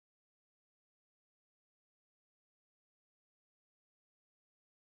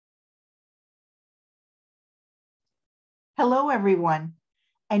Hello, everyone,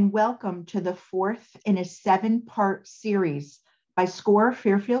 and welcome to the fourth in a 7-part series by SCORE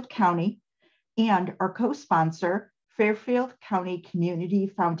Fairfield County and our co-sponsor, Fairfield County Community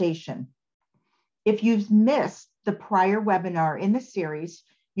Foundation. If you've missed the prior webinar in the series,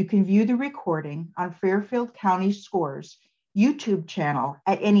 you can view the recording on Fairfield County SCORE's YouTube channel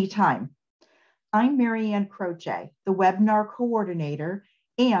at any time. I'm Marianne Croce, the webinar coordinator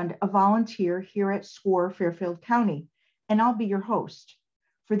and a volunteer here at SCORE Fairfield County, and I'll be your host.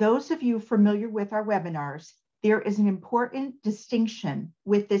 For those of you familiar with our webinars, there is an important distinction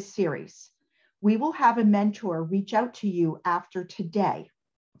with this series. We will have a mentor reach out to you after today,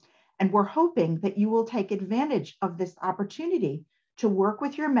 and we're hoping that you will take advantage of this opportunity to work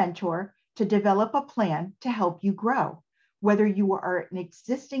with your mentor to develop a plan to help you grow, whether you are an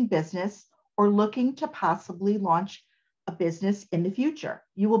existing business or looking to possibly launch a business in the future.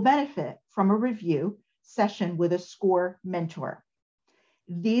 You will benefit from a review session with a SCORE mentor.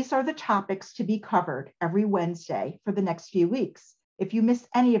 These are the topics to be covered every Wednesday for the next few weeks. If you miss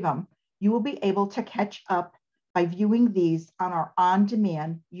any of them, you will be able to catch up by viewing these on our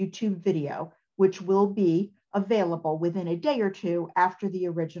on-demand YouTube video, which will be available within a day or two after the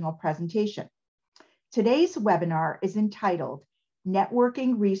original presentation. Today's webinar is entitled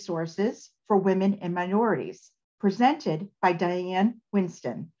Networking Resources for Women and Minorities, presented by Diane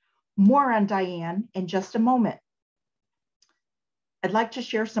Winston. More on Diane in just a moment. I'd like to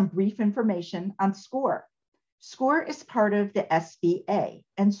share some brief information on SCORE. SCORE is part of the SBA,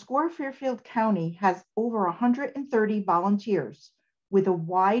 and SCORE Fairfield County has over 130 volunteers with a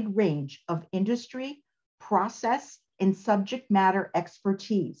wide range of industry, process, and subject matter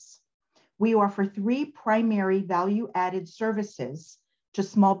expertise. We offer 3 primary value-added services to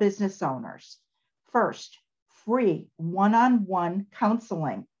small business owners. First, free one-on-one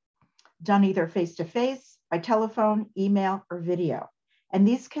counseling, done either face-to-face, by telephone, email, or video. And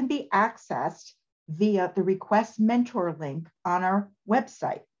these can be accessed via the Request Mentor link on our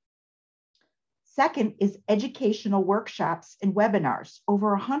website. Second is educational workshops and webinars.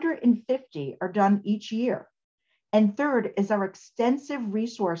 Over 150 are done each year. And third is our extensive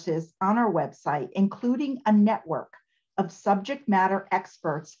resources on our website, including a network of subject matter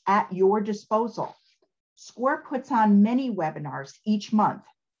experts at your disposal. SCORE puts on many webinars each month,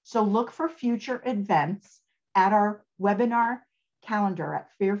 so look for future events at our webinar calendar at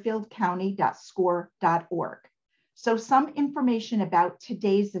fairfieldcounty.score.org. So some information about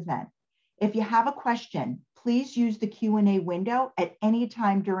today's event. If you have a question, please use the Q&A window at any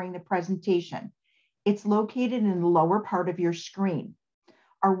time during the presentation. It's located in the lower part of your screen.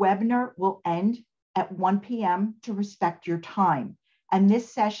 Our webinar will end at 1 p.m. to respect your time, and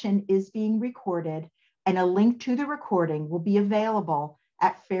this session is being recorded, and a link to the recording will be available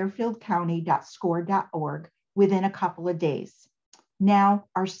at fairfieldcounty.score.org within a couple of days. Now,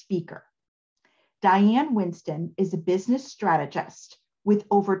 our speaker. Diane Winston is a business strategist with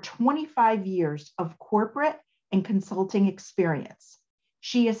over 25 years of corporate and consulting experience.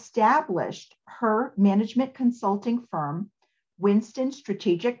 She established her management consulting firm, Winston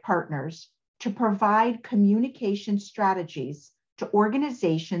Strategic Partners, to provide communication strategies to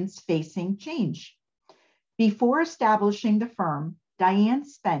organizations facing change. Before establishing the firm, Diane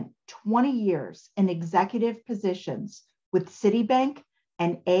spent 20 years in executive positions with Citibank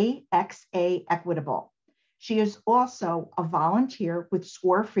and AXA Equitable. She is also a volunteer with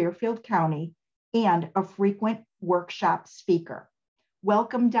SCORE Fairfield County and a frequent workshop speaker.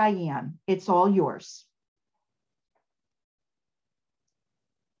 Welcome, Diane. It's all yours.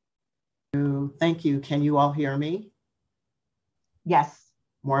 Thank you. Can you all hear me? Yes.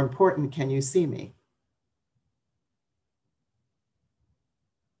 More important, can you see me?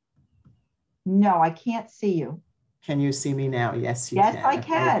 No, I can't see you. Can you see me now? Yes, you can. Yes, I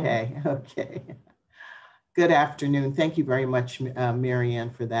can. Okay. Good afternoon. Thank you very much,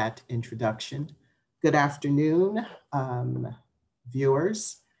 Marianne, for that introduction. Good afternoon,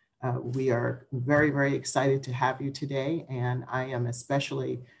 viewers. We are very, very excited to have you today, and I am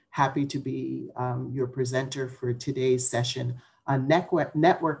especially happy to be your presenter for today's session on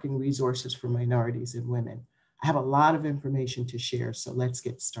networking resources for minorities and women. I have a lot of information to share, so let's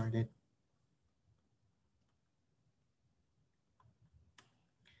get started.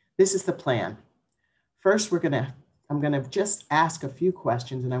 This is the plan. First, I'm gonna just ask a few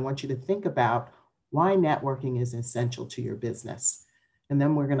questions, and I want you to think about why networking is essential to your business. And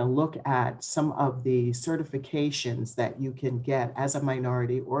then we're gonna look at some of the certifications that you can get as a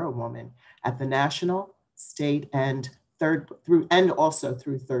minority or a woman at the national, state, and also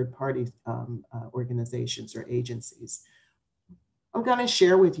through third-party organizations or agencies. I'm gonna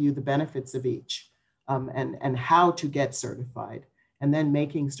share with you the benefits of each. and how to get certified, and then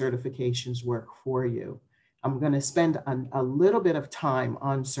making certifications work for you. I'm going to spend a little bit of time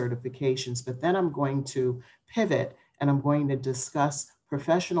on certifications, but then I'm going to pivot and I'm going to discuss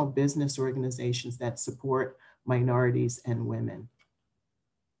professional business organizations that support minorities and women.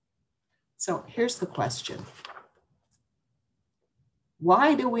 So here's the question.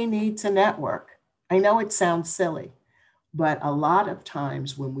 Why do we need to network? I know it sounds silly, but a lot of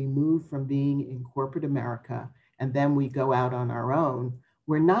times when we move from being in corporate America and then we go out on our own,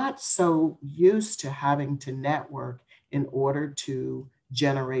 we're not so used to having to network in order to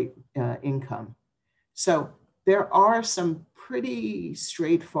generate income. So there are some pretty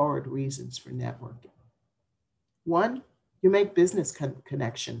straightforward reasons for networking. One, you make business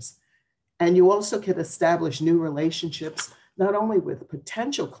connections, and you also can establish new relationships, not only with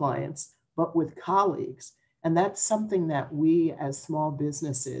potential clients, but with colleagues. And that's something that we as small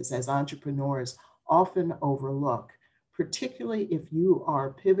businesses, as entrepreneurs, often overlook, particularly if you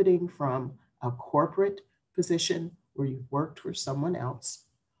are pivoting from a corporate position where you've worked for someone else.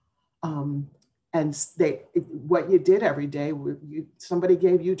 And what you did every day, somebody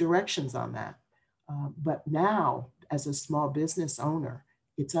gave you directions on that. But now, as a small business owner,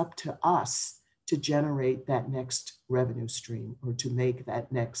 it's up to us to generate that next revenue stream or to make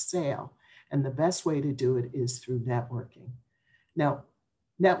that next sale. And the best way to do it is through networking. Now,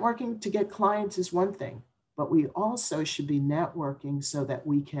 networking to get clients is one thing, but we also should be networking so that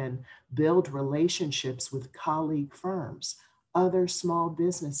we can build relationships with colleague firms, other small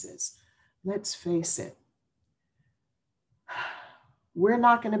businesses. Let's face it, we're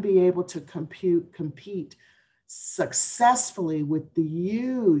not going to be able to compete successfully with the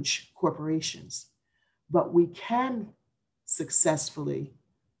huge corporations, but we can successfully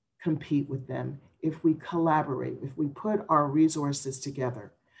compete with them if we collaborate, if we put our resources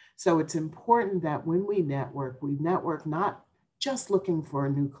together. So it's important that when we network not just looking for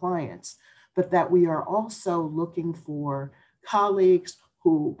new clients, but that we are also looking for colleagues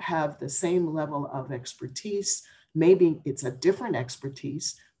who have the same level of expertise. Maybe it's a different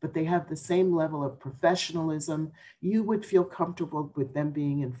expertise, but they have the same level of professionalism. You would feel comfortable with them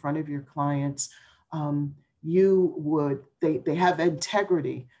being in front of your clients. They have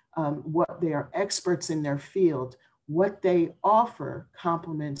integrity. What they are experts in their field, what they offer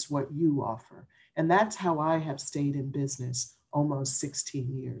complements what you offer. And that's how I have stayed in business almost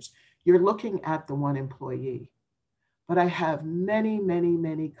 16 years. You're looking at the one employee, but I have many, many,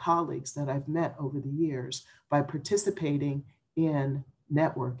 many colleagues that I've met over the years by participating in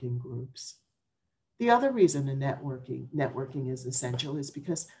networking groups. The other reason networking is essential is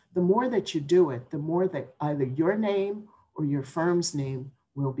because the more that you do it, the more that either your name or your firm's name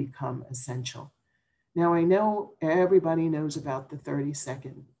will become essential. Now, I know everybody knows about the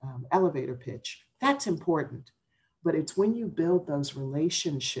 30-second elevator pitch. That's important, but it's when you build those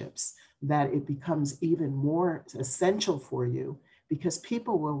relationships that it becomes even more essential for you, because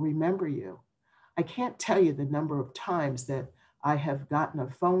people will remember you. I can't tell you the number of times that I have gotten a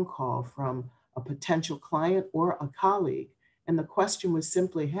phone call from a potential client or a colleague, and the question was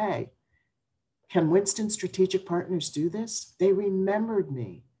simply, hey, can Winston Strategic Partners do this? They remembered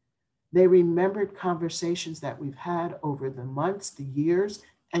me. They remembered conversations that we've had over the months, the years,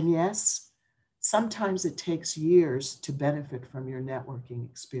 and yes, sometimes it takes years to benefit from your networking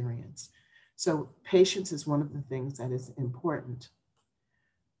experience. So patience is one of the things that is important.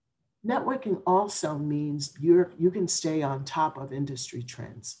 Networking also means you can stay on top of industry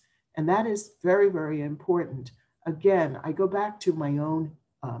trends, and that is very, very important. Again, I go back to my own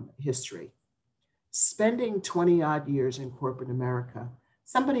history. Spending 20 odd years in corporate America,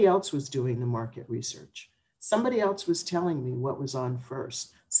 somebody else was doing the market research. Somebody else was telling me what was on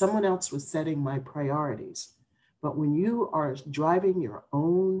first. Someone else was setting my priorities. But when you are driving your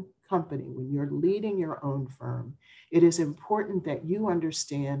own company, when you're leading your own firm, it is important that you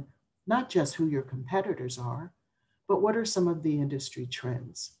understand not just who your competitors are, but what are some of the industry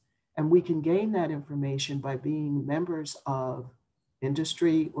trends. And we can gain that information by being members of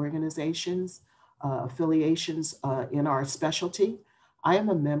industry organizations, affiliations in our specialty. I am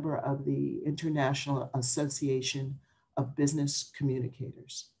a member of the International Association of Business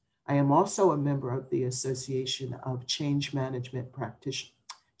Communicators. I am also a member of the Association of Change Management Practitioners,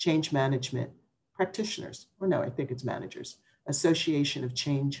 or no, I think it's managers, Association of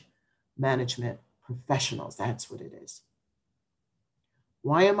Change Management Professionals, that's what it is.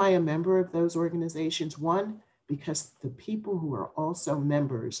 Why am I a member of those organizations? One, because the people who are also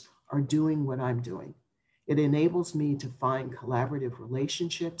members are doing what I'm doing. It enables me to find collaborative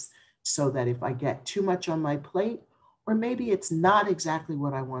relationships so that if I get too much on my plate, or maybe it's not exactly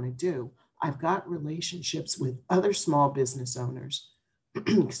what I want to do, I've got relationships with other small business owners,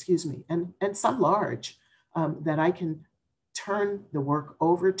 excuse me, and some large, that I can turn the work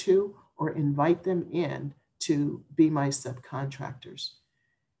over to or invite them in to be my subcontractors.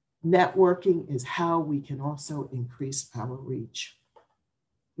 Networking is how we can also increase our reach.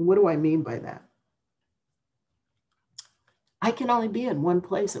 And what do I mean by that? I can only be in one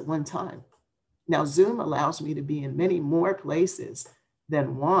place at one time. Now, Zoom allows me to be in many more places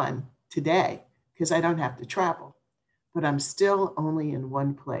than one today because I don't have to travel, but I'm still only in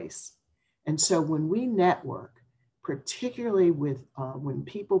one place. And so when we network, particularly with when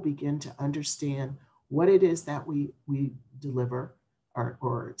people begin to understand what it is that we deliver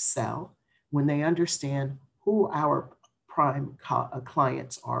or sell, when they understand who our prime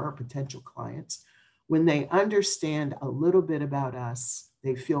clients are, or potential clients, when they understand a little bit about us,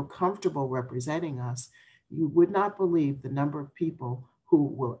 they feel comfortable representing us, you would not believe the number of people who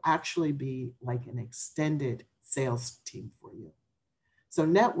will actually be like an extended sales team for you. So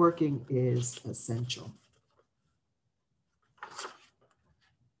networking is essential.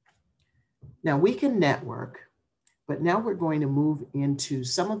 Now we can network, but now we're going to move into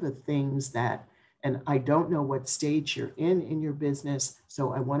some of the things that, and I don't know what stage you're in your business,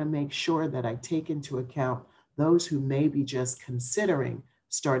 so I want to make sure that I take into account those who may be just considering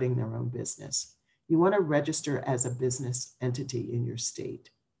starting their own business. You want to register as a business entity in your state.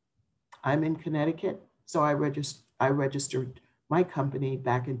 I'm in Connecticut, so I registered my company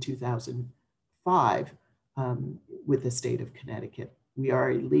back in 2005 with the state of Connecticut. We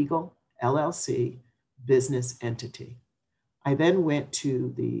are a legal LLC business entity. I then went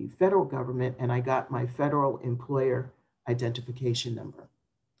to the federal government and I got my federal employer identification number.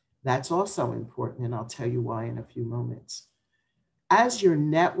 That's also important, and I'll tell you why in a few moments. As you're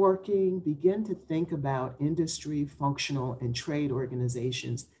networking, begin to think about industry, functional, and trade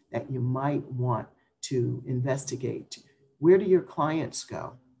organizations that you might want to investigate. Where do your clients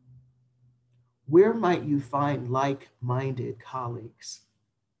go? Where might you find like-minded colleagues?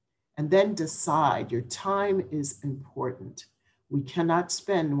 And then decide. Your time is important. We cannot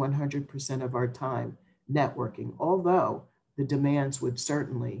spend 100% of our time networking, although the demands would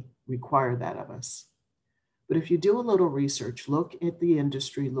certainly require that of us. But if you do a little research, look at the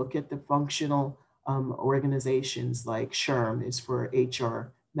industry, look at the functional organizations like SHRM is for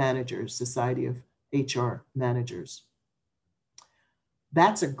HR managers, Society of HR Managers.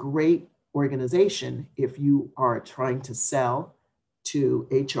 That's a great organization if you are trying to sell to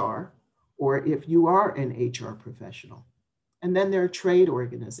HR or if you are an HR professional. And then there are trade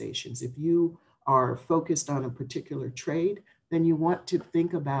organizations. If you are focused on a particular trade, then you want to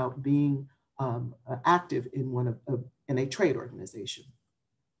think about being active in a trade organization.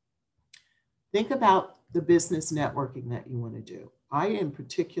 Think about the business networking that you want to do. I in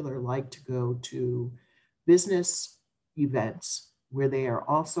particular like to go to business events where they are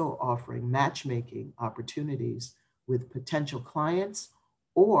also offering matchmaking opportunities with potential clients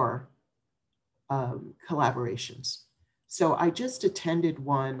or collaborations. So I just attended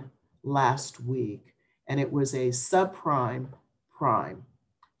one last week and it was a subprime prime.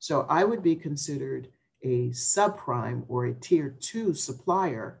 So I would be considered a subprime or a tier 2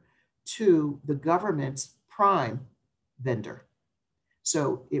 supplier to the government's prime vendor.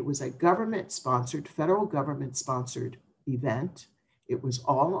 So it was a government-sponsored, federal government-sponsored event. It was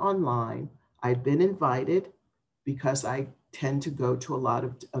all online. I'd been invited because I tend to go to a lot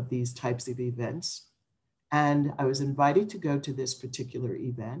of these types of events. And I was invited to go to this particular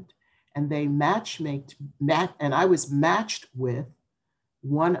event and they and I was matched with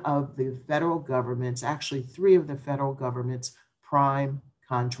one of the federal government's, actually 3 of the federal government's prime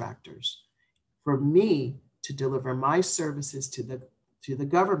contractors, for me to deliver my services to the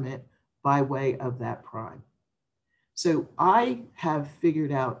government by way of that prime. So I have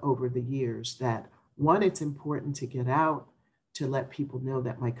figured out over the years that one, it's important to get out, to let people know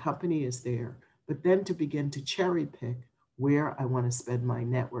that my company is there, but then to begin to cherry pick where I want to spend my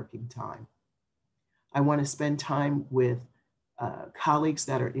networking time. I want to spend time with colleagues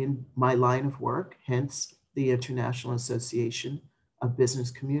that are in my line of work, hence the International Association of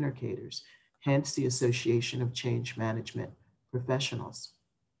Business Communicators, hence the Association of Change Management Professionals.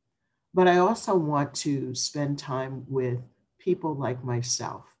 But I also want to spend time with people like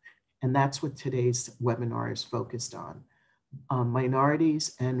myself, and that's what today's webinar is focused on,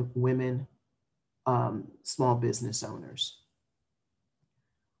 minorities and women small business owners.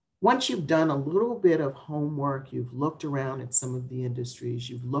 Once you've done a little bit of homework, you've looked around at some of the industries,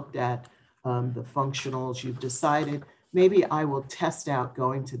 you've looked at the functionals, you've decided, maybe I will test out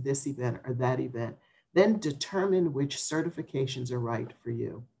going to this event or that event, then determine which certifications are right for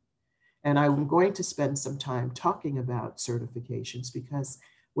you. And I'm going to spend some time talking about certifications because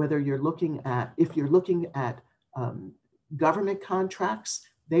whether you're looking at, if you're looking at government contracts,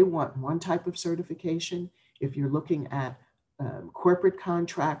 they want one type of certification. If you're looking at corporate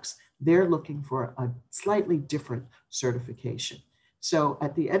contracts, they're looking for a slightly different certification. So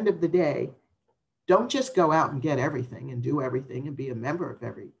at the end of the day, don't just go out and get everything and do everything and be a member of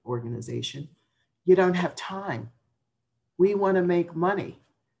every organization. You don't have time. We want to make money.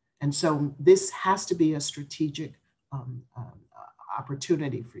 And so this has to be a strategic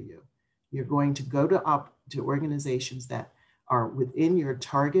opportunity for you. You're going to go to organizations that are within your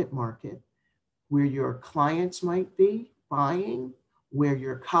target market, where your clients might be buying, where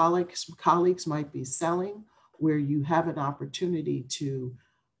your colleagues might be selling, where you have an opportunity to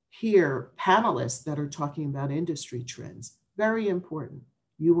hear panelists that are talking about industry trends. Very important.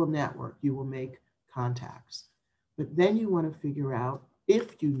 You will network, you will make contacts. But then you want to figure out,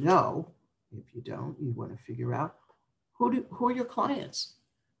 if you know, if you don't, you want to figure out who are your clients.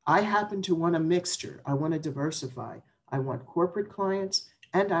 I happen to want a mixture. I want to diversify. I want corporate clients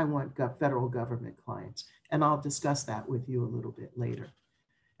and I want federal government clients. And I'll discuss that with you a little bit later.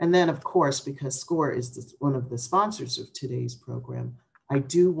 And then, of course, because SCORE is one of the sponsors of today's program, I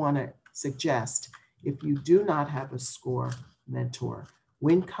do want to suggest, if you do not have a SCORE mentor,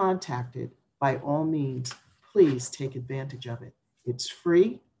 when contacted, by all means, please take advantage of it. It's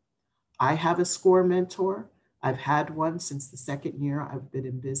free. I have a SCORE mentor. I've had one since the second year I've been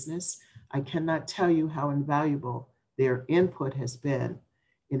in business. I cannot tell you how invaluable their input has been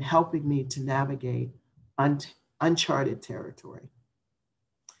in helping me to navigate uncharted territory.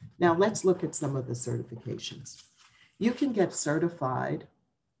 Now let's look at some of the certifications. You can get certified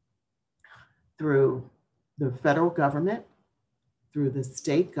through the federal government, through the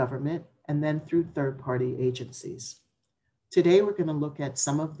state government, and then through third-party agencies. Today, we're going to look at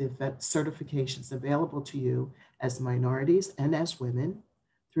some of the certifications available to you as minorities and as women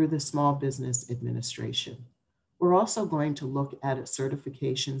through the Small Business Administration. We're also going to look at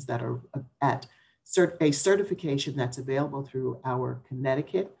certifications that are a certification that's available through our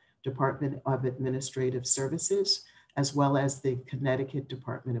Connecticut Department of Administrative Services, as well as the Connecticut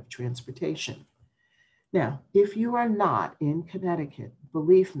Department of Transportation. Now, if you are not in Connecticut,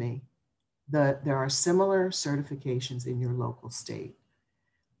 believe me, there are similar certifications in your local state,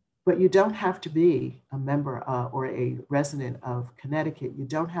 but you don't have to be a member or a resident of Connecticut. You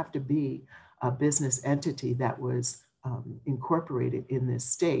don't have to be a business entity that was incorporated in this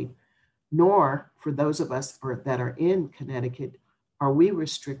state, nor for those of us that are in Connecticut, are we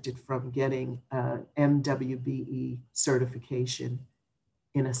restricted from getting MWBE certification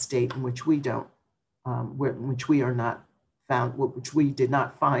in a state in which we don't, which we are not found, which we did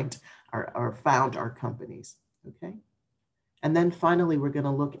not find or found our companies, okay? And then finally, we're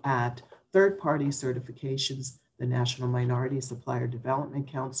gonna look at third-party certifications, the National Minority Supplier Development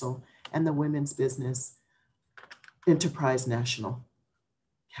Council and the Women's Business Enterprise National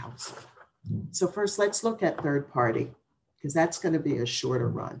Council. So first, let's look at third-party, because that's gonna be a shorter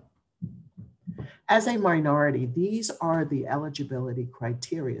run. As a minority, these are the eligibility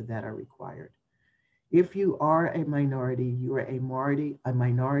criteria that are required. If you are a minority, you are a minority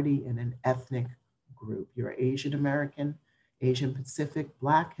in an ethnic group. You're Asian American, Asian Pacific,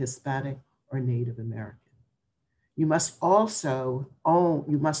 Black, Hispanic, or Native American. You must also own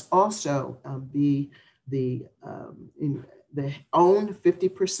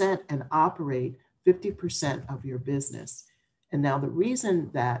 50% and operate 50% of your business. And now the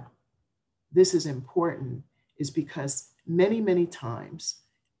reason that this is important is because many times,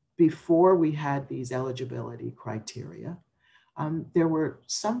 before we had these eligibility criteria, there were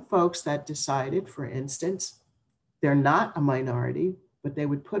some folks that decided, for instance, they're not a minority, but they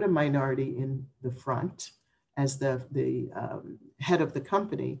would put a minority in the front as the head of the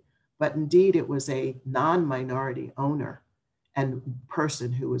company, but indeed it was a non-minority owner and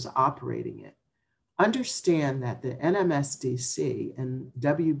person who was operating it. Understand that the NMSDC and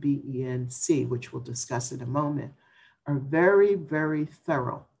WBENC, which we'll discuss in a moment, are very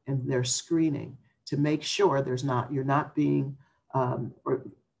thorough in their screening to make sure you're not being, or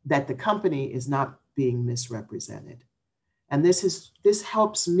that the company is not being misrepresented. And this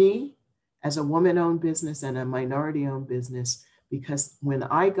helps me as a woman-owned business and a minority-owned business, because when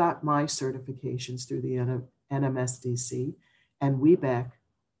I got my certifications through the NMSDC and WBEC,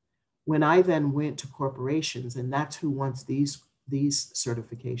 when I then went to corporations, and that's who wants these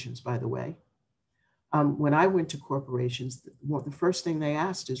certifications, by the way, when I went to corporations, the first thing they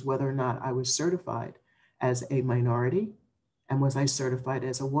asked is whether or not I was certified as a minority and was I certified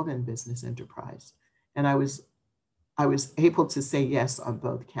as a woman business enterprise. And I was able to say yes on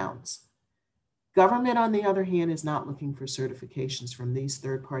both counts. Government, on the other hand, is not looking for certifications from these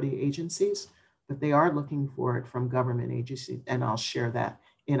third-party agencies, but they are looking for it from government agencies, and I'll share that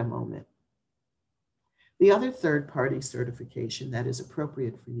in a moment. The other third-party certification that is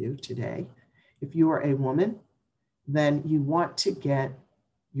appropriate for you today, if you are a woman, then you want to get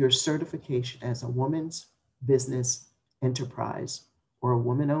your certification as a woman's business enterprise or a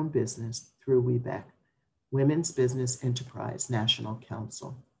woman-owned business through WBEC, Women's Business Enterprise National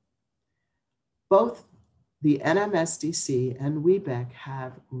Council. Both the NMSDC and WBEC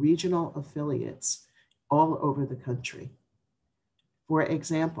have regional affiliates all over the country. For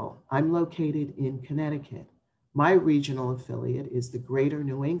example, I'm located in Connecticut. My regional affiliate is the Greater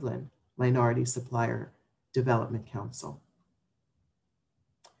New England Minority Supplier Development Council.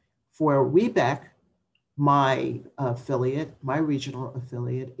 For WBEC, my affiliate, my regional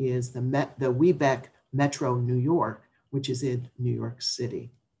affiliate is the WBEC Metro New York, which is in New York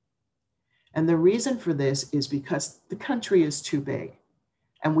City. And the reason for this is because the country is too big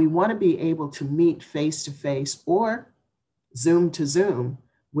and we want to be able to meet face-to-face or Zoom to Zoom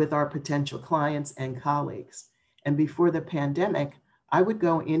with our potential clients and colleagues. And before the pandemic, I would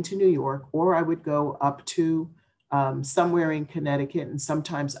go into New York or I would go up to somewhere in Connecticut and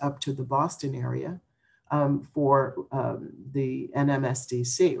sometimes up to the Boston area for the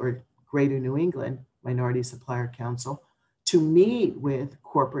NMSDC or Greater New England Minority Supplier Council to meet with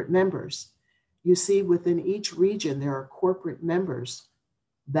corporate members. You see, within each region, there are corporate members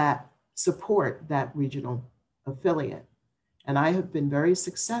that support that regional affiliate. And I have been very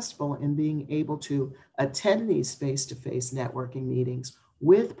successful in being able to attend these face-to-face networking meetings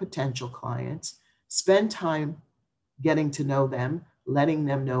with potential clients, spend time getting to know them, letting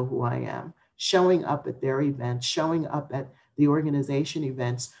them know who I am, showing up at their events, showing up at the organization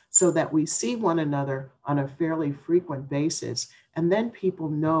events so that we see one another on a fairly frequent basis. And then people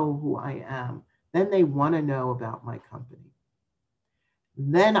know who I am. Then they want to know about my company.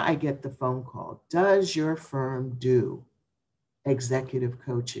 Then I get the phone call. Does your firm do executive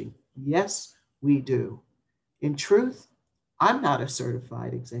coaching? Yes, we do. In truth, I'm not a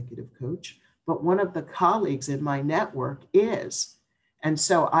certified executive coach, but one of the colleagues in my network is. And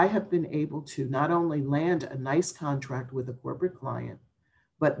so I have been able to not only land a nice contract with a corporate client,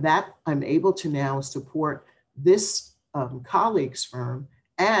 but that I'm able to now support this colleague's firm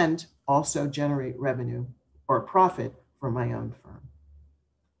and also generate revenue or profit for my own firm.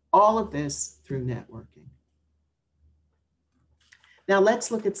 All of this through networking. Now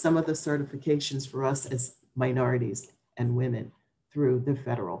let's look at some of the certifications for us as minorities and women through the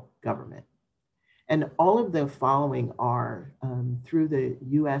federal government. And all of the following are through the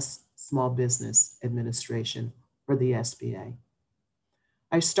U.S. Small Business Administration, or the SBA.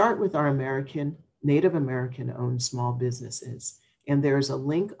 I start with our Native American-owned small businesses, and there's a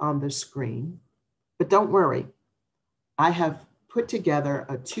link on the screen, but don't worry. I have put together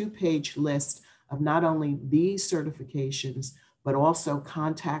a 2-page list of not only these certifications, but also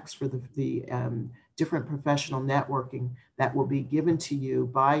contacts for the different professional networking that will be given to you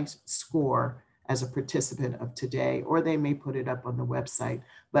by SCORE as a participant of today, or they may put it up on the website.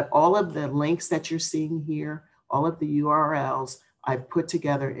 But all of the links that you're seeing here, all of the URLs, I've put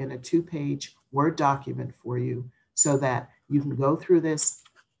together in a 2-page Word document for you so that you can go through this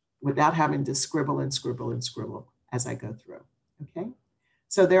without having to scribble and scribble and scribble as I go through, okay?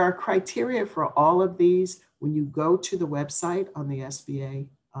 So there are criteria for all of these. When you go to the website on the SBA,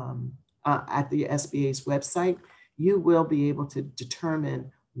 at the SBA's website, you will be able to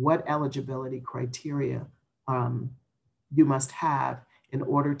determine what eligibility criteria you must have in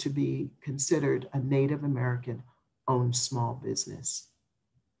order to be considered a Native American-owned small business.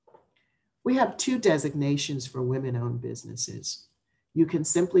 We have 2 designations for women-owned businesses. You can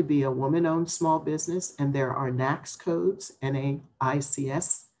simply be a woman-owned small business, and there are NAICS codes,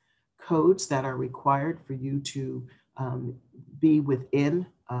 NAICS codes that are required for you to be within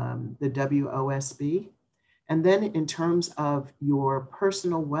the WOSB. And then in terms of your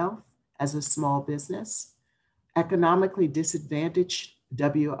personal wealth as a small business, economically disadvantaged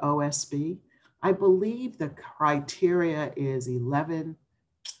WOSB, I believe the criteria is 11,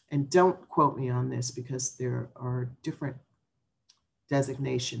 and don't quote me on this because there are different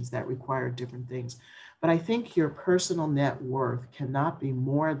designations that require different things. But I think your personal net worth cannot be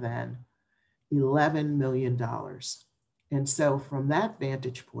more than $11 million. And so from that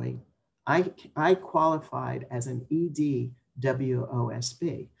vantage point, I qualified as an ED-WOSB.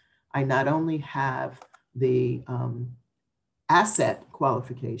 I not only have the asset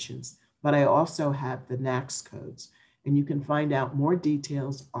qualifications, but I also have the NAICS codes. And you can find out more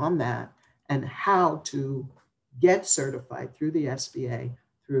details on that and how to get certified through the SBA,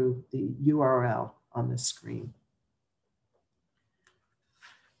 through the URL on the screen.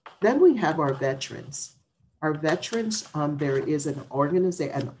 Then we have our veterans. Our veterans, there is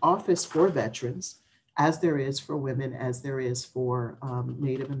an office for veterans, as there is for women, as there is for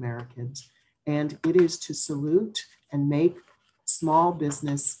Native Americans. And it is to salute and make small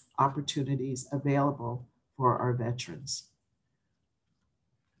business opportunities available for our veterans.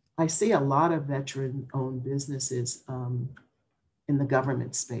 I see a lot of veteran-owned businesses in the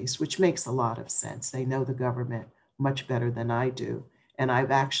government space, which makes a lot of sense. They know the government much better than I do. And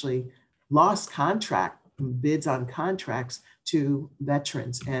I've actually lost bids on contracts to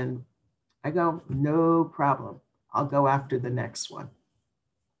veterans. And I go, no problem. I'll go after the next one.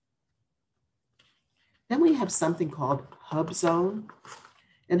 Then we have something called Hub Zone.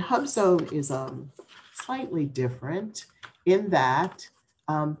 And Hub Zone is slightly different in that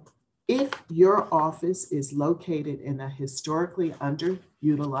if your office is located in a historically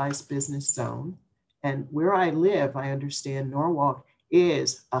underutilized business zone, and where I live, I understand Norwalk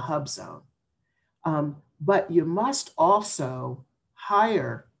is a hub zone. But you must also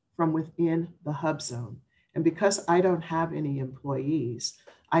hire from within the hub zone. And because I don't have any employees,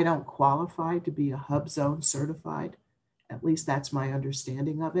 I don't qualify to be a hub zone certified. At least that's my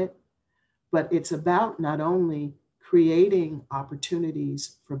understanding of it. But it's about not only creating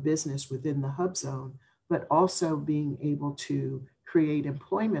opportunities for business within the hub zone, but also being able to create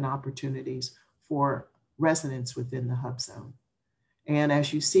employment opportunities for residents within the hub zone. And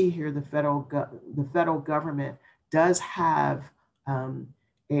as you see here, the federal government does have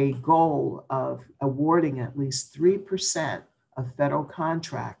a goal of awarding at least 3% of federal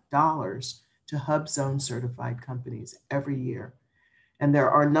contract dollars to hub zone certified companies every year. And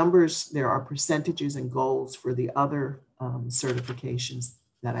there are numbers, there are percentages and goals for the other certifications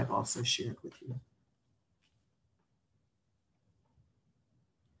that I've also shared with you.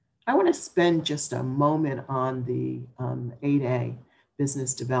 I want to spend just a moment on the 8A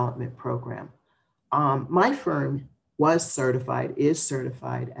Business Development Program. My firm is certified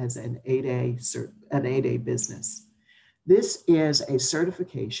as an 8A business. This is a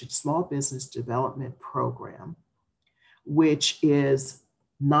certification, small business development program, which is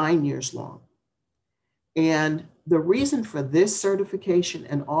 9 years long. And the reason for this certification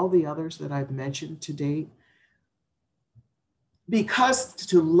and all the others that I've mentioned to date, because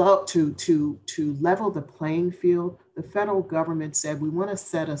to level the playing field, the federal government said we want to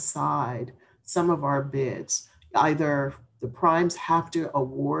set aside some of our bids. Either the primes have to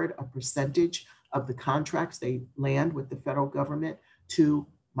award a percentage of the contracts they land with the federal government to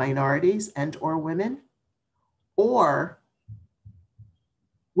minorities and or women, or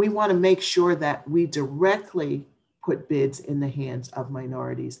we want to make sure that we directly put bids in the hands of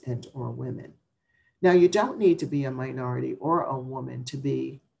minorities and or women. Now, you don't need to be a minority or a woman to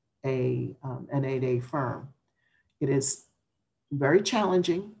be an 8A firm. It is very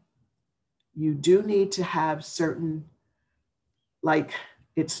challenging. You do need to have certain,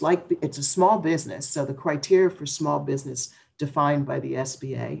 it's a small business. So the criteria for small business defined by the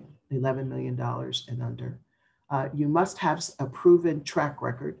SBA, $11 million and under. You must have a proven track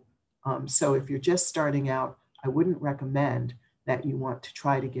record. So if you're just starting out, I wouldn't recommend that you want to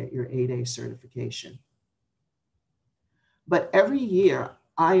try to get your 8A certification. But every year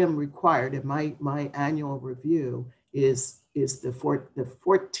I am required, and my annual review is the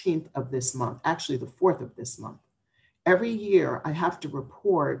 14th of this month, actually the 4th of this month. Every year I have to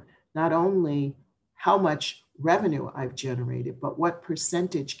report not only how much revenue I've generated, but what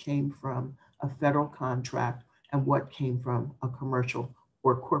percentage came from a federal contract and what came from a commercial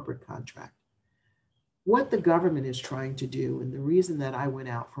or corporate contract. What the government is trying to do, and the reason that I went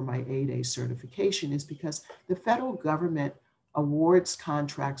out for my 8A certification, is because the federal government awards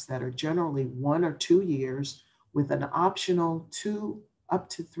contracts that are generally 1 or 2 years with an optional 2 up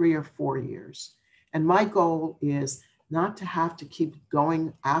to 3 or 4 years. And my goal is not to have to keep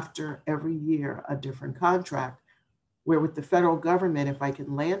going after every year a different contract, where with the federal government, if I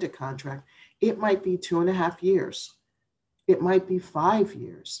can land a contract, it might be 2.5 years. It might be 5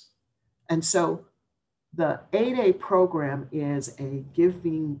 years. And so the 8A program is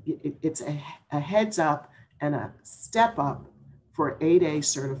it's a heads up and a step up for 8A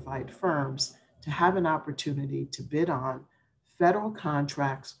certified firms to have an opportunity to bid on federal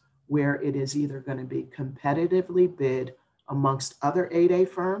contracts where it is either going to be competitively bid amongst other 8A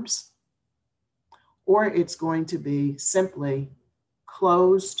firms, or it's going to be simply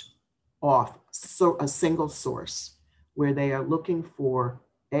closed off, so a single source where they are looking for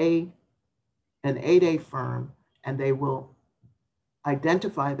an 8A firm, and they will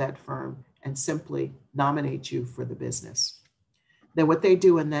identify that firm and simply nominate you for the business. Then what they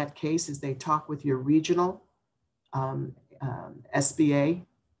do in that case is they talk with your regional SBA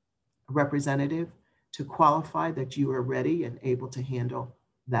representative to qualify that you are ready and able to handle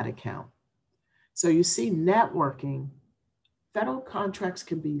that account. So you see, networking, federal contracts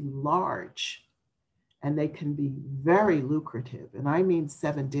can be large and they can be very lucrative. And I mean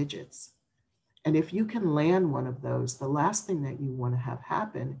 7 digits. And if you can land one of those, the last thing that you want to have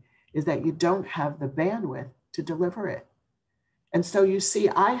happen is that you don't have the bandwidth to deliver it. And so you see,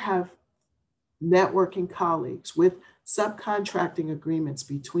 I have networking colleagues with subcontracting agreements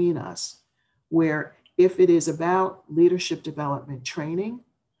between us, where if it is about leadership development training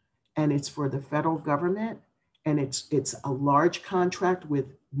and it's for the federal government and it's a large contract with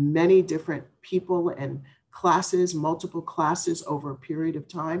many different people and classes, multiple classes over a period of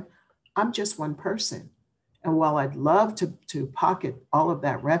time, I'm just one person. And while I'd love to pocket all of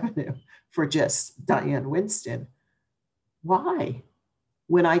that revenue for just Diane Winston, why?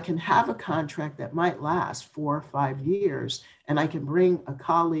 When I can have a contract that might last 4 or 5 years, and I can bring a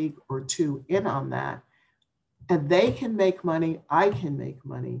colleague or two in on that, and they can make money, I can make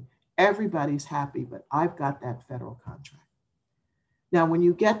money, everybody's happy, but I've got that federal contract. Now, when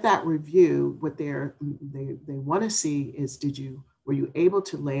you get that review, what they want to see is, were you able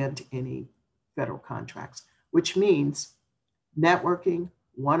to land any federal contracts? Which means networking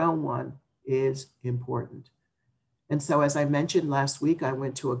 101 is important. And so, as I mentioned last week, I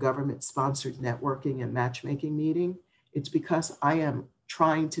went to a government-sponsored networking and matchmaking meeting. It's because I am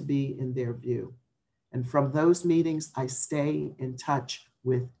trying to be in their view. And from those meetings, I stay in touch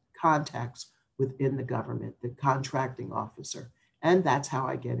with contacts within the government, the contracting officer, and that's how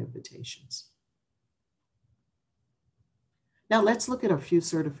I get invitations. Now let's look at a few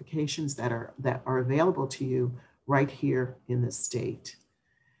certifications that are available to you right here in the state.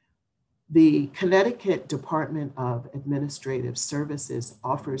 The Connecticut Department of Administrative Services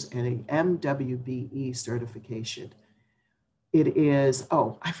offers an MWBE certification. It is,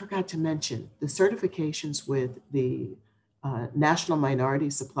 oh, I forgot to mention, the certifications with the National Minority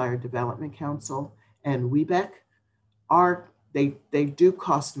Supplier Development Council and WEBEC they do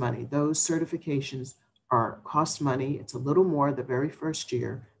cost money. Those certifications cost money. It's a little more the very first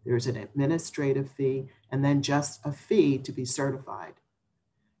year. There's an administrative fee and then just a fee to be certified.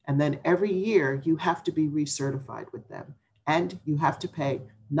 And then every year you have to be recertified with them. And you have to pay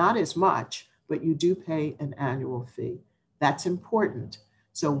not as much, but you do pay an annual fee. That's important.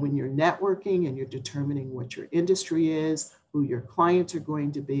 So when you're networking and you're determining what your industry is, who your clients are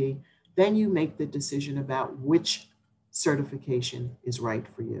going to be, then you make the decision about which certification is right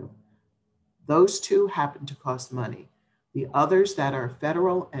for you. Those two happen to cost money. The others that are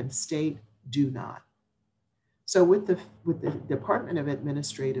federal and state do not. So with the Department of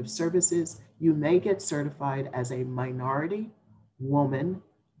Administrative Services, you may get certified as a minority woman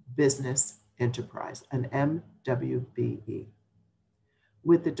business enterprise, an MWBE.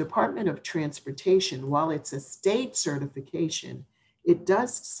 With the Department of Transportation, while it's a state certification, it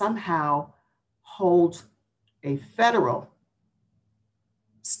does somehow hold a federal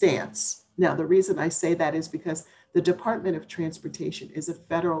stance. Now, the reason I say that is because the Department of Transportation is a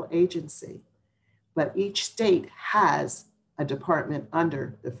federal agency, but each state has a department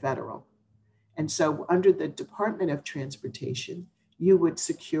under the federal. And so under the Department of Transportation, you would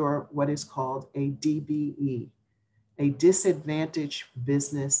secure what is called a DBE, a disadvantaged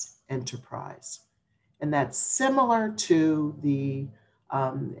business enterprise. And that's similar to the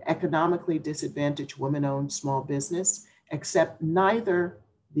economically disadvantaged women-owned small business, except neither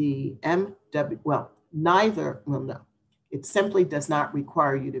the it simply does not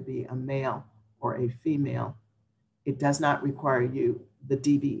require you to be a male or a female. It does not require you, the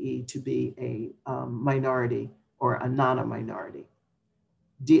DBE, to be a minority or a non-minority,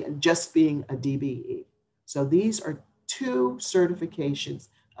 just being a DBE. So these are 2 certifications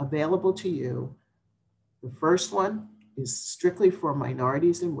available to you. The first one is strictly for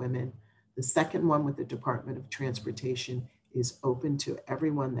minorities and women. The second one with the Department of Transportation is open to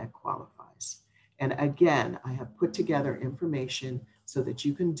everyone that qualifies. And again, I have put together information so that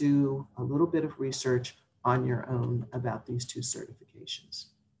you can do a little bit of research on your own about these 2 certifications.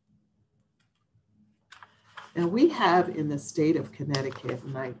 Now we have in the state of Connecticut,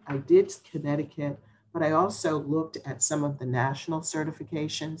 and I did Connecticut, but I also looked at some of the national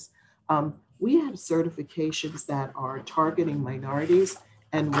certifications. We have certifications that are targeting minorities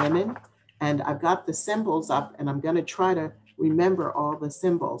and women, and I've got the symbols up and I'm going to try to remember all the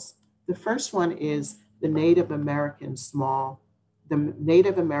symbols. The first one is the Native American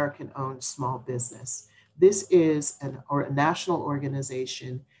owned small business. This is a national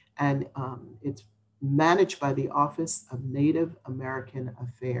organization, and it's managed by the Office of Native American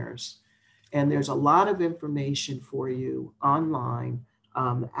Affairs. And there's a lot of information for you online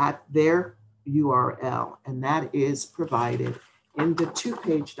at their URL, and that is provided in the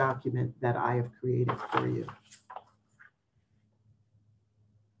 2-page document that I have created for you.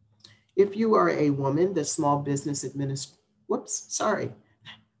 If you are a woman, the Small Business the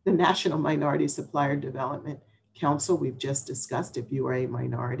National Minority Supplier Development Council, we've just discussed if you are a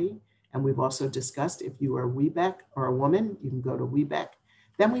minority, and we've also discussed if you are WEBEC or a woman, you can go to WEBEC.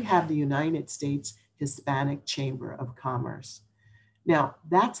 Then we have the United States Hispanic Chamber of Commerce. Now,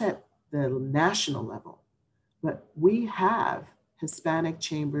 that's at the national level, but we have Hispanic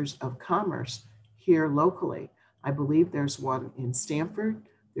Chambers of Commerce here locally. I believe there's one in Stamford,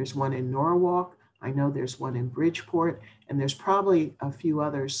 there's one in Norwalk, I know there's one in Bridgeport, and there's probably a few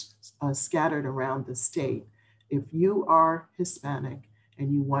others scattered around the state. If you are Hispanic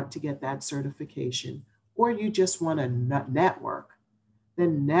and you want to get that certification, or you just want to network,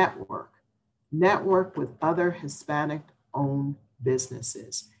 then network with other Hispanic-owned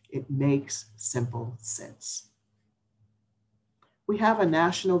businesses. It makes simple sense. We have a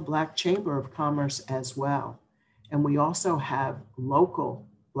National Black Chamber of Commerce as well, and we also have local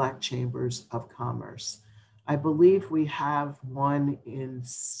Black Chambers of Commerce. I believe we have one in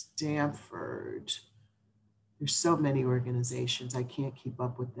Stamford. There's so many organizations, I can't keep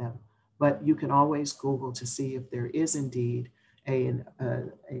up with them, but you can always Google to see if there is indeed I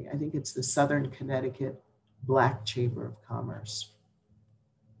think it's the Southern Connecticut Black Chamber of Commerce.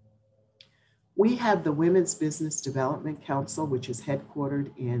 We have the Women's Business Development Council, which is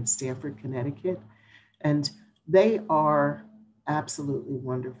headquartered in Stamford, Connecticut, and they are absolutely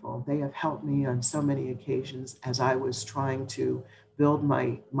wonderful. They have helped me on so many occasions as I was trying to build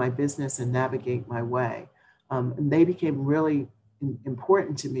my business and navigate my way. And they became really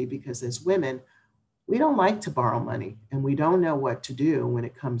important to me because as women, we don't like to borrow money and we don't know what to do when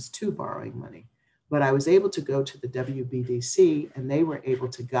it comes to borrowing money. But I was able to go to the WBDC and they were able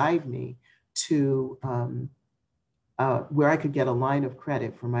to guide me to where I could get a line of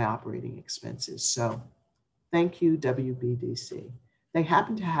credit for my operating expenses. So thank you, WBDC. They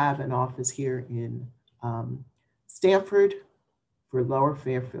happen to have an office here in Stamford for Lower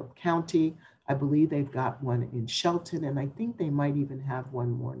Fairfield County. I believe they've got one in Shelton, and I think they might even have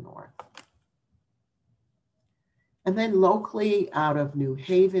one more north. And then locally out of New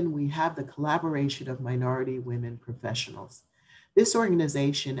Haven, we have the Collaboration of Minority Women Professionals. This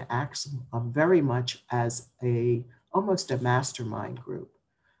organization acts very much as almost a mastermind group.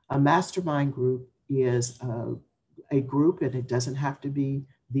 A mastermind group is a group, and it doesn't have to be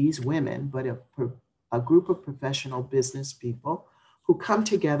these women, but a group of professional business people who come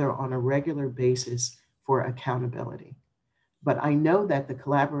together on a regular basis for accountability. But I know that the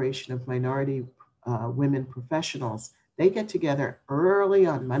Collaboration of Minority Women Professionals, they get together early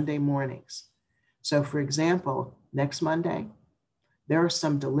on Monday mornings. So for example, next Monday, there are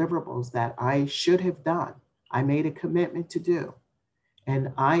some deliverables that I should have done. I made a commitment to do,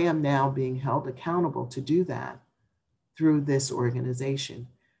 and I am now being held accountable to do that through this organization.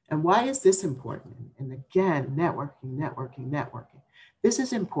 And why is this important? And again, networking. This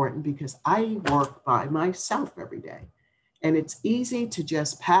is important because I work by myself every day. And it's easy to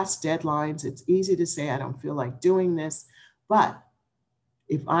just pass deadlines. It's easy to say, I don't feel like doing this. But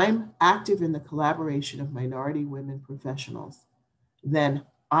if I'm active in the Collaboration of Minority Women Professionals, then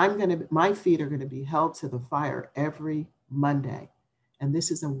my feet are going to be held to the fire every Monday. And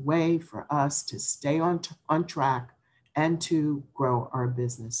this is a way for us to stay on track and to grow our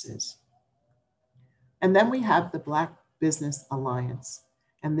businesses. And then we have the Black Business Alliance.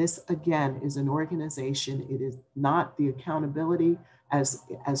 And this, again, is an organization. It is not the accountability as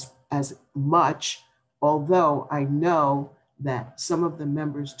much, although I know that some of the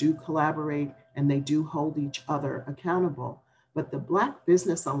members do collaborate and they do hold each other accountable. But the Black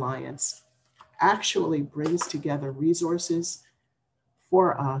Business Alliance actually brings together resources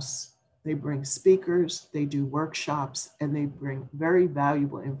for us. They bring speakers, they do workshops, and they bring very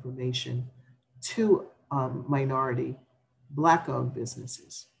valuable information to minority Black-owned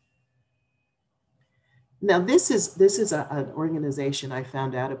businesses. Now, this is an organization I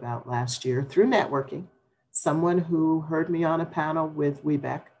found out about last year through networking. Someone who heard me on a panel with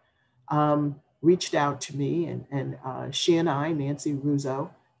WEBEC reached out to me, and she and I, Nancy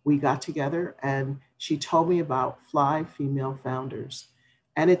Russo, we got together and she told me about Fly Female Founders.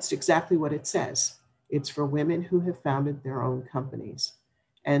 And it's exactly what it says. It's for women who have founded their own companies.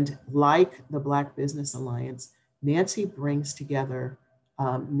 And like the Black Business Alliance, Nancy brings together,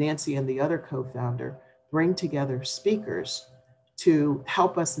 Nancy and the other co-founder bring together speakers to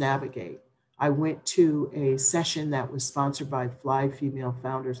help us navigate. I went to a session that was sponsored by Fly Female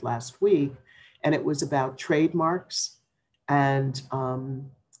Founders last week, and it was about trademarks and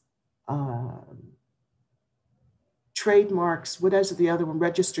trademarks. What is the other one?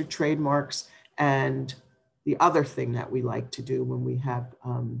 Registered trademarks, and the other thing that we like to do when we have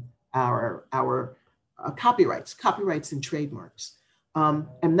our copyrights and trademarks.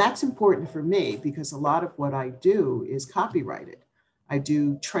 And that's important for me because a lot of what I do is copyrighted. I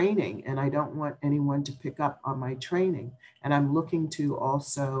do training and I don't want anyone to pick up on my training. And I'm looking to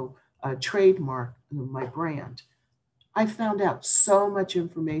also trademark my brand. I found out so much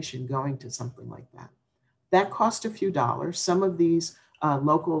information going to something like that. That cost a few dollars. Some of these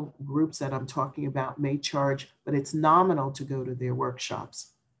local groups that I'm talking about may charge, but it's nominal to go to their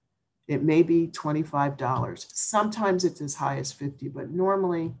workshops. It may be $25. Sometimes it's as high as $50, but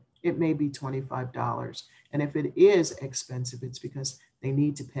normally it may be $25. And if it is expensive, it's because they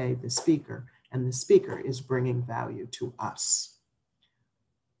need to pay the speaker, and the speaker is bringing value to us.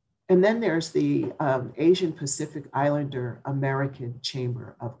 And then there's the Asian Pacific Islander American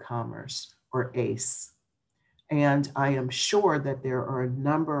Chamber of Commerce, or ACE. And I am sure that there are a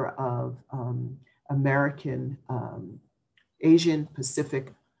number of Asian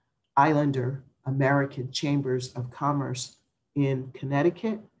Pacific Islander American Chambers of Commerce in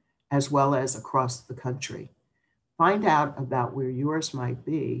Connecticut, as well as across the country. Find out about where yours might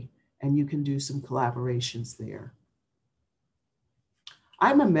be, and you can do some collaborations there.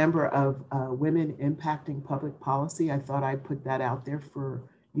 I'm a member of Women Impacting Public Policy. I thought I'd put that out there for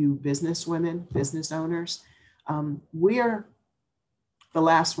you business women, business owners. We're the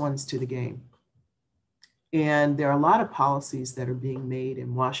last ones to the game. And there are a lot of policies that are being made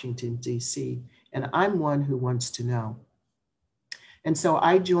in Washington, D.C., and I'm one who wants to know. And so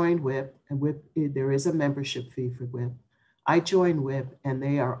I joined WIP, and WIP, there is a membership fee for WIP. I joined WIP, and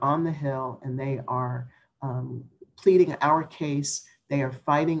they are on the Hill, and they are pleading our case. They are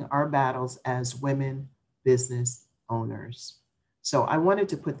fighting our battles as women business owners. So I wanted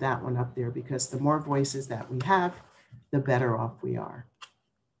to put that one up there because the more voices that we have, the better off we are.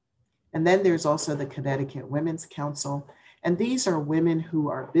 And then there's also the Connecticut Women's Council. And these are women who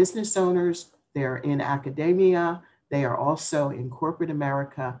are business owners. They're in academia. They are also in corporate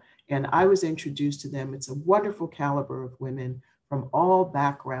America. And I was introduced to them. It's a wonderful caliber of women from all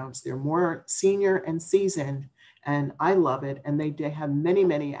backgrounds. They're more senior and seasoned, and I love it. And they have many,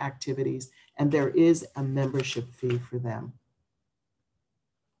 many activities, and there is a membership fee for them.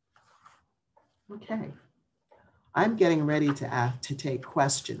 Okay. I'm getting ready to take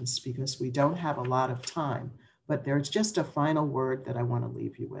questions because we don't have a lot of time, but there's just a final word that I want to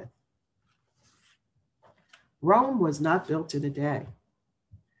leave you with. Rome was not built in a day,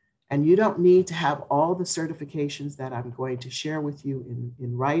 and you don't need to have all the certifications that I'm going to share with you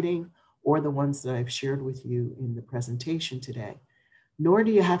in writing or the ones that I've shared with you in the presentation today, nor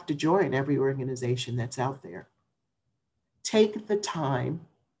do you have to join every organization that's out there. Take the time,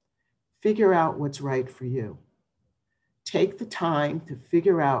 figure out what's right for you. Take the time to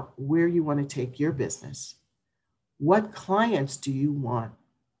figure out where you want to take your business. What clients do you want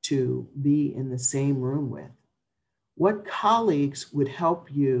to be in the same room with? What colleagues would help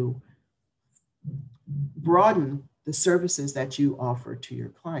you broaden the services that you offer to your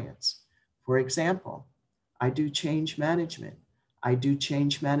clients? For example, I do change management. I do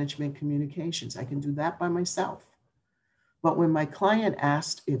change management communications. I can do that by myself. But when my client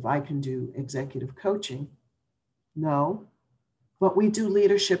asked if I can do executive coaching, no, but we do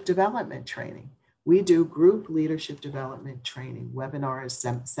leadership development training. We do group leadership development training,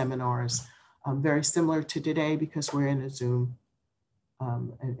 webinars, seminars, very similar to today because we're in a Zoom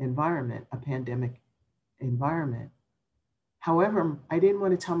environment, a pandemic environment. However, I didn't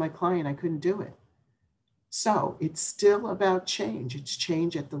want to tell my client I couldn't do it. So it's still about change. It's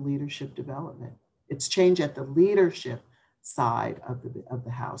change at the leadership development. It's change at the leadership side of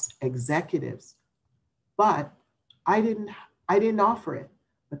the house, executives. But I didn't offer it,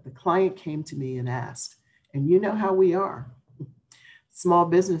 but the client came to me and asked. And you know how we are. Small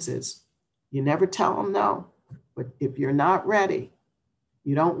businesses, you never tell them no, but if you're not ready,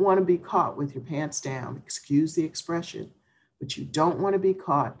 you don't want to be caught with your pants down, excuse the expression, but you don't want to be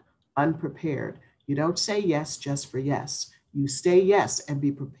caught unprepared. You don't say yes just for yes. You say yes and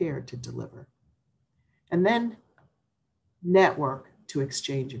be prepared to deliver. And then network to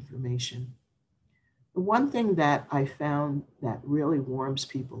exchange information. The one thing that I found that really warms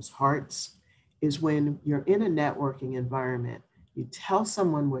people's hearts is when you're in a networking environment, you tell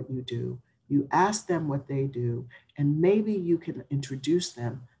someone what you do, you ask them what they do, and maybe you can introduce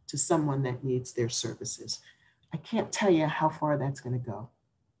them to someone that needs their services. I can't tell you how far that's going to go.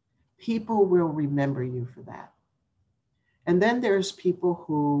 people will remember you for that. And then there's people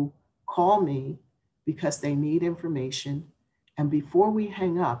who call me because they need information. And before we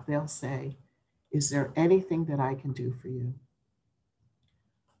hang up, they'll say, is there anything that I can do for you?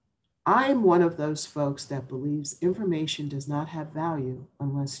 I'm one of those folks that believes information does not have value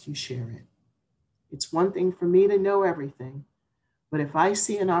unless you share it. It's one thing for me to know everything, but if I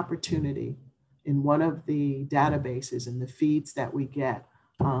see an opportunity in one of the databases and the feeds that we get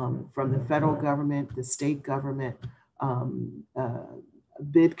from the federal government, the state government,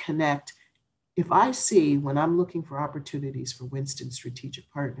 Bid Connect, if I see when I'm looking for opportunities for Winston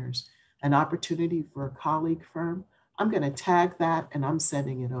Strategic Partners, an opportunity for a colleague firm, I'm going to tag that and I'm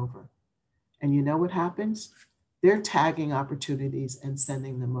sending it over. And you know what happens? They're tagging opportunities and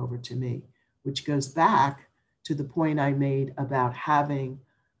sending them over to me, which goes back to the point I made about having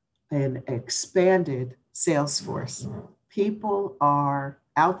an expanded sales force. People are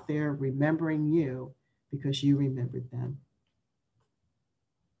out there remembering you because you remembered them.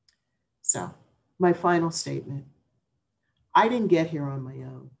 So, my final statement. I didn't get here on my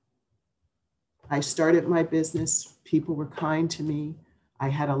own. I started my business. People were kind to me. I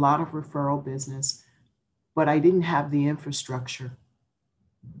had a lot of referral business, but I didn't have the infrastructure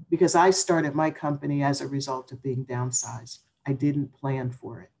because I started my company as a result of being downsized. I didn't plan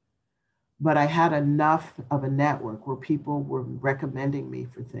for it, but I had enough of a network where people were recommending me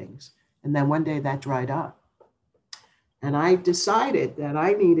for things. And then one day that dried up. And I decided that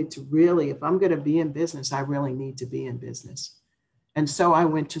I needed to really, if I'm going to be in business, I really need to be in business. And so I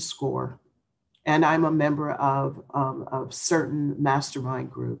went to SCORE, and I'm a member of certain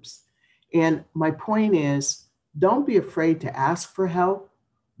mastermind groups. And my point is, don't be afraid to ask for help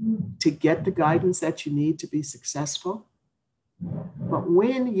to get the guidance that you need to be successful. But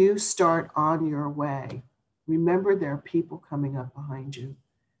when you start on your way, remember there are people coming up behind you.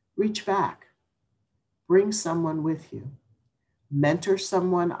 Reach back. Bring someone with you. Mentor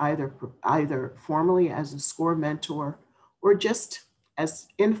someone either formally as a SCORE mentor or just as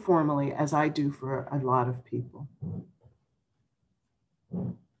informally as I do for a lot of people.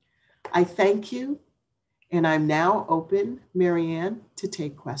 I thank you, and I'm now open, Marianne, to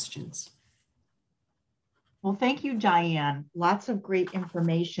take questions. Well, thank you, Diane. Lots of great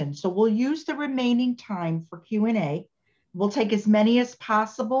information. So we'll use the remaining time for Q&A. We'll take as many as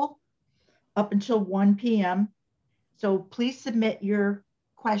possible up until 1 p.m. So please submit your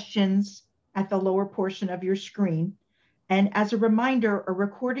questions at the lower portion of your screen. And as a reminder, a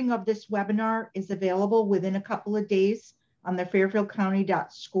recording of this webinar is available within a couple of days on the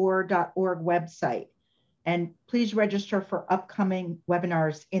fairfieldcounty.score.org website. And please register for upcoming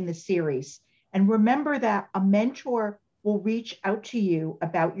webinars in the series. And remember that a mentor will reach out to you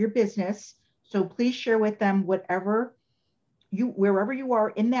about your business. So please share with them wherever you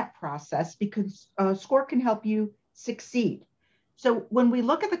are in that process, because SCORE can help you succeed. So when we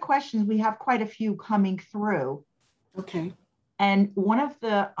look at the questions, we have quite a few coming through. Okay. And one of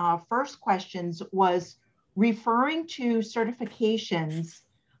the first questions was referring to certifications.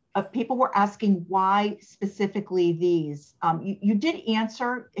 People were asking why specifically these. You did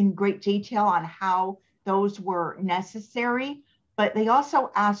answer in great detail on how those were necessary, but they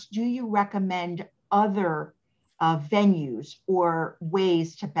also asked, do you recommend other venues or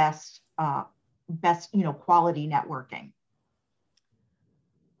ways to best quality networking?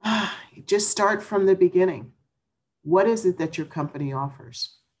 Just start from the beginning. What is it that your company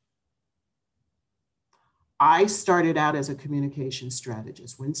offers? I started out as a communication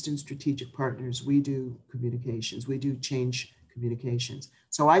strategist. Winston Strategic Partners, we do communications. We do change communications.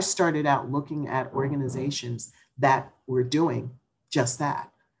 So I started out looking at organizations that were doing just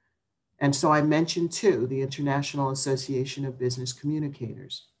that. And so I mentioned two, the International Association of Business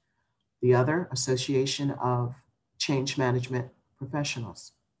Communicators, the other, Association of Change Management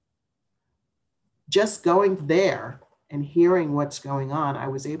Professionals. Just going there and hearing what's going on, I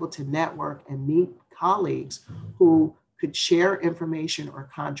was able to network and meet colleagues who could share information or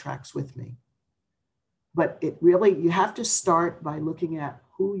contracts with me. But it really, you have to start by looking at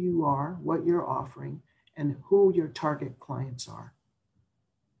who you are, what you're offering, and who your target clients are.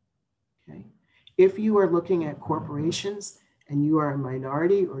 Okay. If you are looking at corporations and you are a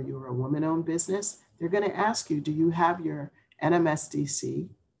minority or you are a woman-owned business, they're going to ask you, do you have your NMSDC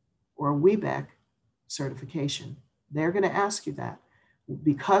or WEBEC certification? They're going to ask you that.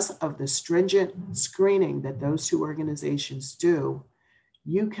 Because of the stringent screening that those two organizations do,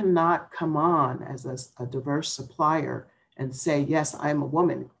 you cannot come on as a diverse supplier and say, yes, I'm a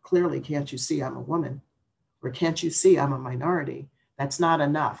woman. Clearly, can't you see I'm a woman? Or can't you see I'm a minority? That's not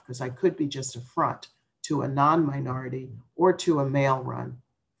enough, because I could be just a front to a non-minority or to a male-run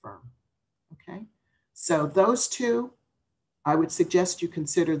firm. Okay. So those two, I would suggest you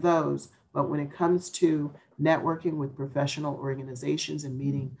consider those. But when it comes to networking with professional organizations and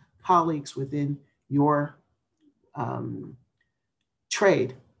meeting colleagues within your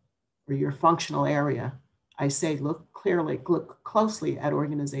trade or your functional area, I say look closely at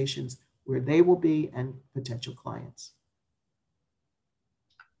organizations where they will be and potential clients.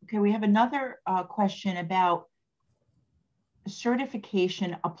 Okay, we have another question about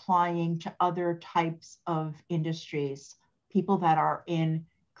certification applying to other types of industries, people that are in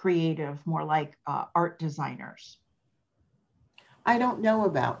creative, more like art designers. I don't know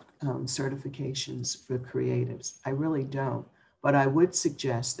about certifications for creatives. I really don't. But I would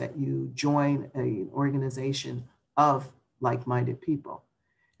suggest that you join an organization of like-minded people.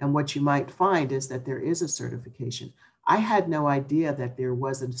 And what you might find is that there is a certification. I had no idea that there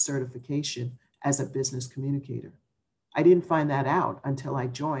was a certification as a business communicator. I didn't find that out until I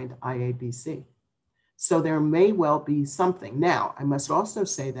joined IABC. So there may well be something. Now, I must also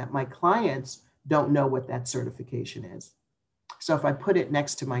say that my clients don't know what that certification is. So if I put it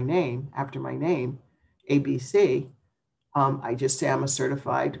next to my name, after my name, ABC, I just say I'm a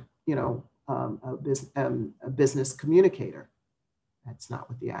certified, a business communicator. That's not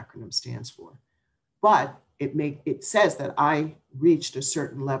what the acronym stands for. But it says that I reached a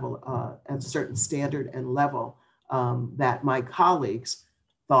certain level, a certain standard and level that my colleagues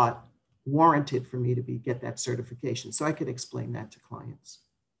thought warranted for me to get that certification. So I could explain that to clients.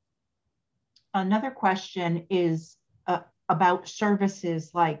 Another question is about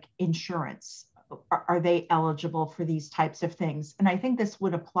services like insurance. Are they eligible for these types of things? And I think this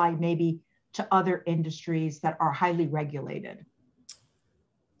would apply maybe to other industries that are highly regulated.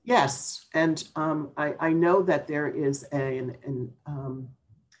 Yes, and I know that there is an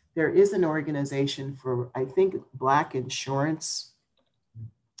organization for, I think, Black insurance.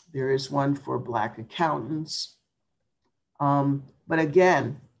 There is one for Black accountants. But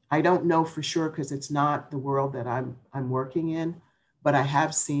again, I don't know for sure because it's not the world that I'm working in, but I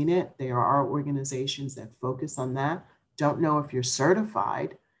have seen it. There are organizations that focus on that. Don't know if you're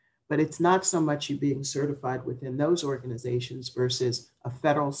certified, but it's not so much you being certified within those organizations versus a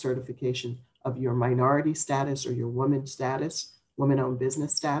federal certification of your minority status or your woman status, woman-owned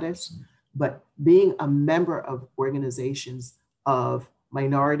business status, but being a member of organizations of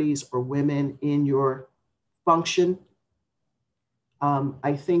minorities or women in your function,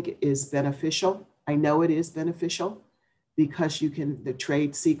 I think is beneficial. I know it is beneficial because the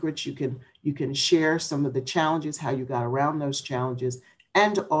trade secrets, you can share some of the challenges, how you got around those challenges,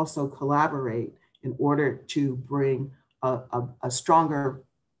 and also collaborate in order to bring a stronger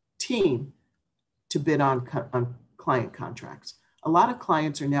team to bid on client contracts. A lot of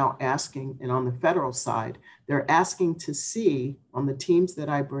clients are now asking, and on the federal side, they're asking to see on the teams that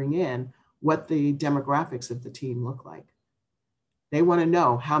I bring in what the demographics of the team look like. They want to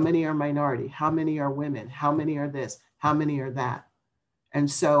know how many are minority, how many are women, how many are this, how many are that.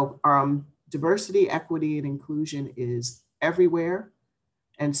 And so diversity, equity, and inclusion is everywhere.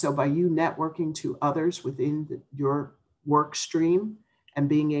 And so by you networking to others within your work stream and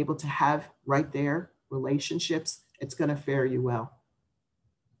being able to have right there relationships, it's going to fare you well.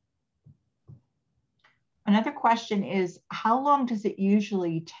 Another question is, how long does it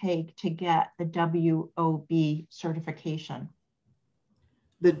usually take to get the WOB certification?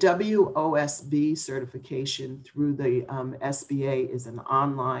 The WOSB certification through the SBA is an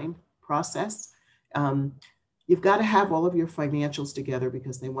online process. You've got to have all of your financials together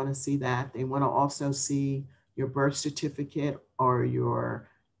because they want to see that. They want to also see your birth certificate or your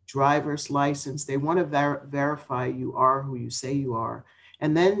driver's license. They want to verify you are who you say you are.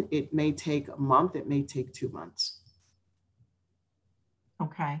 And then it may take a month, it may take 2 months.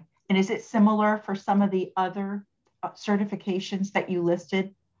 Okay. And is it similar for some of the other certifications that you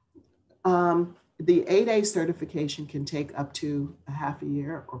listed? The 8A certification can take up to a half a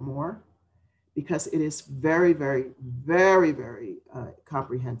year or more because it is very, very, very, very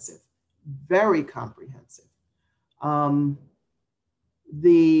comprehensive, very comprehensive.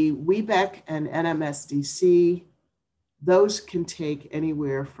 The WEBEC and NMSDC, those can take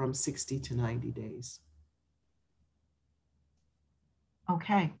anywhere from 60 to 90 days.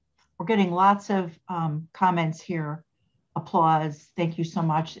 Okay, we're getting lots of comments here. Applause. Thank you so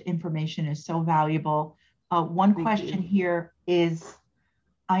much. The information is so valuable. One question here is,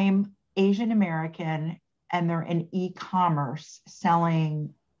 I am Asian American and they're in e-commerce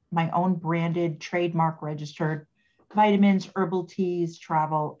selling my own branded, trademark registered vitamins, herbal teas,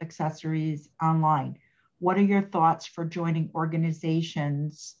 travel, accessories online. What are your thoughts for joining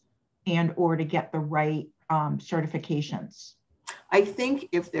organizations and or to get the right certifications? I think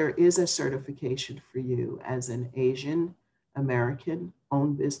if there is a certification for you as an Asian American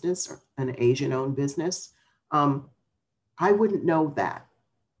owned business or an Asian owned business, I wouldn't know that.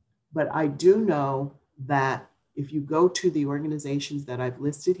 But I do know that if you go to the organizations that I've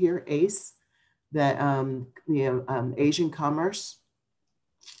listed here, ACE, that Asian Commerce,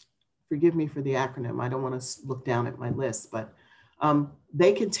 forgive me for the acronym, I don't want to look down at my list, but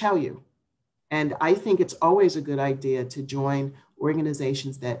they can tell you. And I think it's always a good idea to join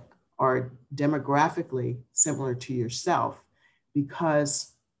organizations that are demographically similar to yourself,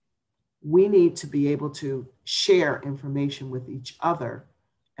 because we need to be able to share information with each other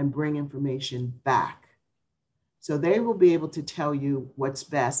and bring information back. So they will be able to tell you what's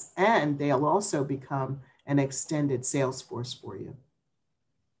best, and they'll also become an extended sales force for you.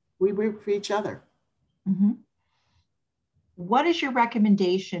 We work for each other. Mm-hmm. What is your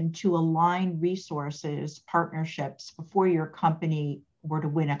recommendation to align resources, partnerships before your company were to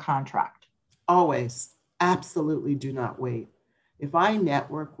win a contract? Always, absolutely do not wait. If I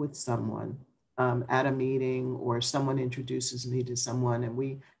network with someone at a meeting, or someone introduces me to someone and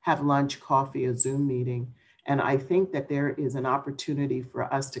we have lunch, coffee, a Zoom meeting, and I think that there is an opportunity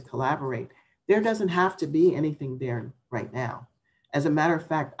for us to collaborate, there doesn't have to be anything there right now. As a matter of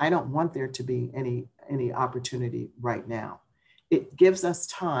fact, I don't want there to be any opportunity right now. It gives us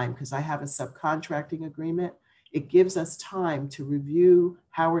time, because I have a subcontracting agreement. It gives us time to review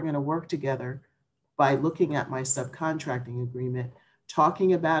how we're going to work together by looking at my subcontracting agreement,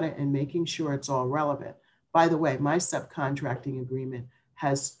 talking about it, and making sure it's all relevant. By the way, my subcontracting agreement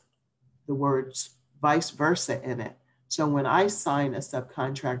has the words vice versa in it. So when I sign a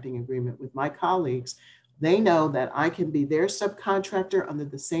subcontracting agreement with my colleagues, they know that I can be their subcontractor under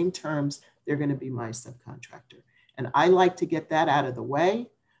the same terms they're going to be my subcontractor. And I like to get that out of the way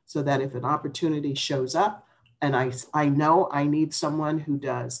so that if an opportunity shows up and I know I need someone who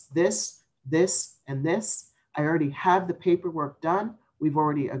does this, this, and this, I already have the paperwork done. We've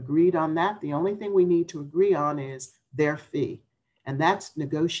already agreed on that. The only thing we need to agree on is their fee. And that's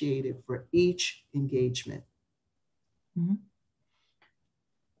negotiated for each engagement. Mm-hmm.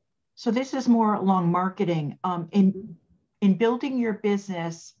 So this is more along marketing. In building your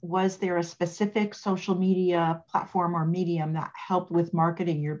business, was there a specific social media platform or medium that helped with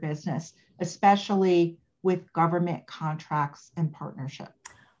marketing your business, especially with government contracts and partnerships?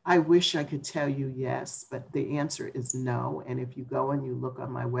 I wish I could tell you yes, but the answer is no. And if you go and you look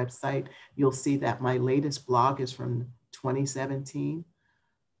on my website, you'll see that my latest blog is from 2017.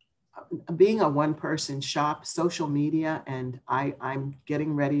 Being a one-person shop, social media, and I'm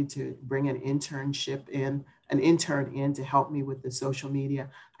getting ready to bring an intern in to help me with the social media.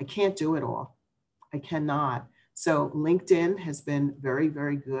 I can't do it all. I cannot. So LinkedIn has been very,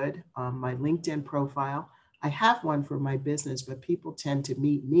 very good. My LinkedIn profile, I have one for my business, but people tend to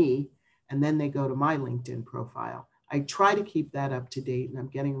meet me and then they go to my LinkedIn profile. I try to keep that up to date, and I'm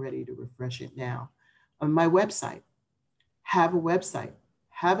getting ready to refresh it now. On my website, have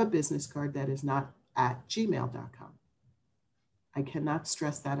a business card that is not at gmail.com. I cannot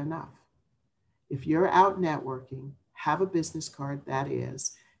stress that enough. If you're out networking, have a business card that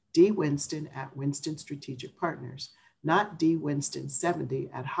is D Winston at Winston Strategic Partners, not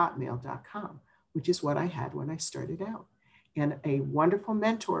dwinston70@hotmail.com, which is what I had when I started out. And a wonderful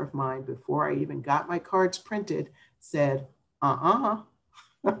mentor of mine, before I even got my cards printed, said,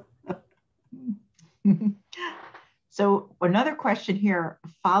 So another question here,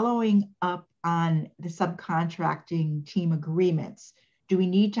 following up on the subcontracting team agreements, do we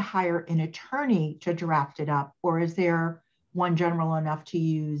need to hire an attorney to draft it up, or is there one general enough to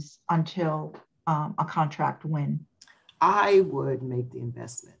use until a contract win? I would make the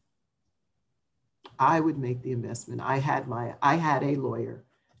investment. I had a lawyer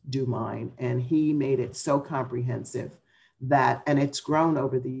do mine, and he made it so comprehensive that, and it's grown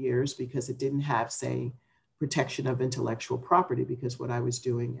over the years because it didn't have, say, protection of intellectual property, because what I was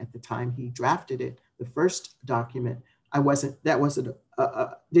doing at the time he drafted it, the first document,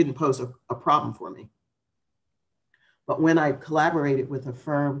 didn't pose a problem for me. But when I collaborated with a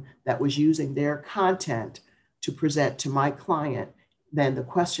firm that was using their content to present to my client, then the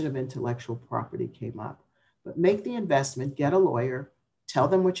question of intellectual property came up. But make the investment, get a lawyer, tell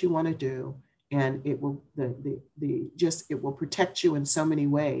them what you want to do, and it will it will protect you in so many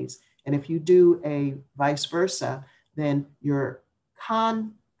ways. And if you do a vice versa, then your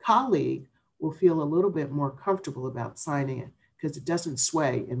colleague will feel a little bit more comfortable about signing it, because it doesn't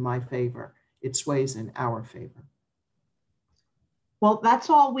sway in my favor. It sways in our favor. Well, that's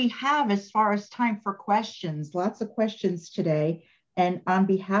all we have as far as time for questions. Lots of questions today. And on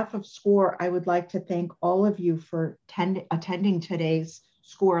behalf of SCORE, I would like to thank all of you for attending today's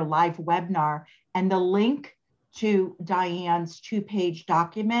SCORE live webinar. And the link to Diane's 2-page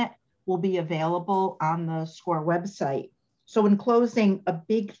document will be available on the SCORE website. So in closing, a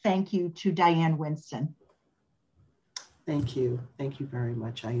big thank you to Diane Winston. Thank you. Thank you very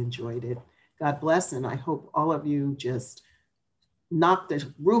much. I enjoyed it. God bless, and I hope all of you just knock the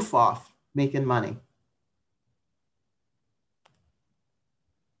roof off making money.